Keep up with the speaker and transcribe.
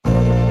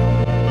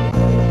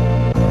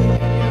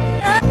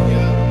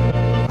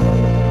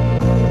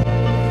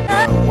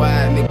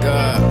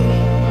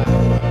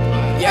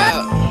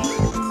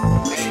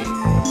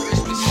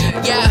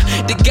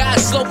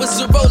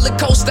roller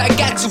coaster, I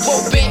got you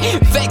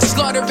open. Vex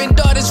slaughtering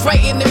daughters,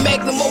 writing the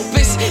magnum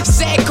opus.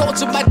 Sad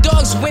culture, my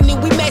dogs winning,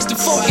 we match the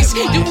focus.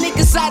 You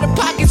niggas out of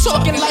pocket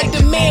talking like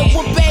the man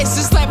with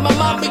asses. Like my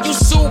mama, you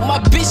suit my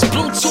bitch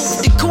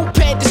Bluetooth. The coupe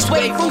had this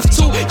way roof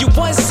too. You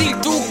one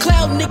see-through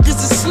clown niggas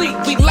asleep.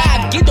 We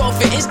live, get off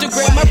of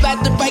Instagram. I'm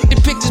about to write the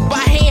pictures by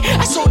hand.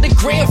 I sold the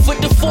gram for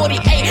the 48.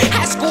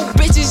 High school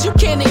bitches, you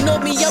can't ignore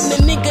me. I'm the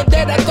nigga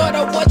that I thought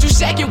I was. You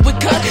shacking with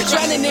cut,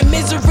 drowning in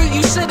misery.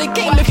 You should've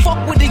came and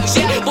fuck with a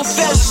G, but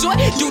fell short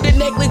due to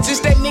negligence.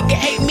 That nigga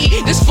ate me.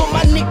 This for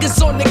my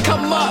niggas on the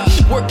come up,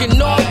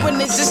 working all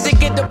winners just to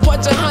get the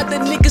punch.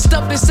 100 niggas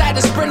stuffed inside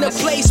a sprinter.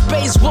 Play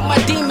space with my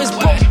demons,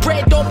 broke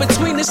bread on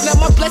between us. Now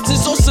my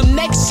blessings on some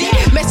next shit.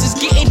 Message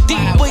getting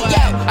deeper,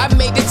 yeah. I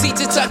made the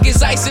teacher tuck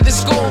his ice in the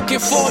school.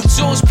 Conform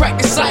tools,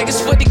 practice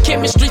science for the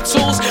chemistry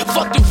tools.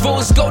 Fuck the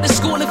rules, go to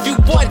school if you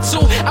want to.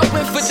 I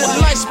went for the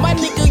lunch, my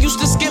nigga used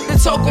to skip the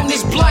talk on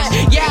this blunt.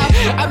 Yeah,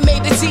 I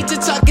made the teacher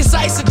tuck his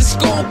ice in the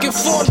school.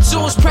 Conform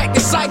tools,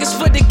 practice science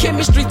for the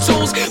chemistry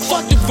tools.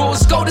 Fuck the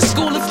rules, go to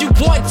school if you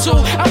want to.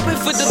 I went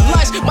for the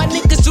lunch, my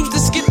niggas used to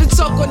skip the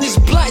talk on this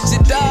blunt. You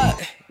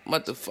dog,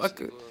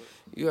 motherfucker,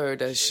 you heard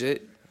that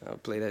shit. I'll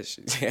play that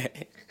shit.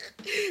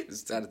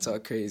 It's time to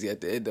talk crazy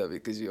at the end of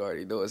it, cause you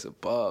already know it's a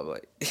bomb.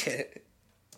 Like.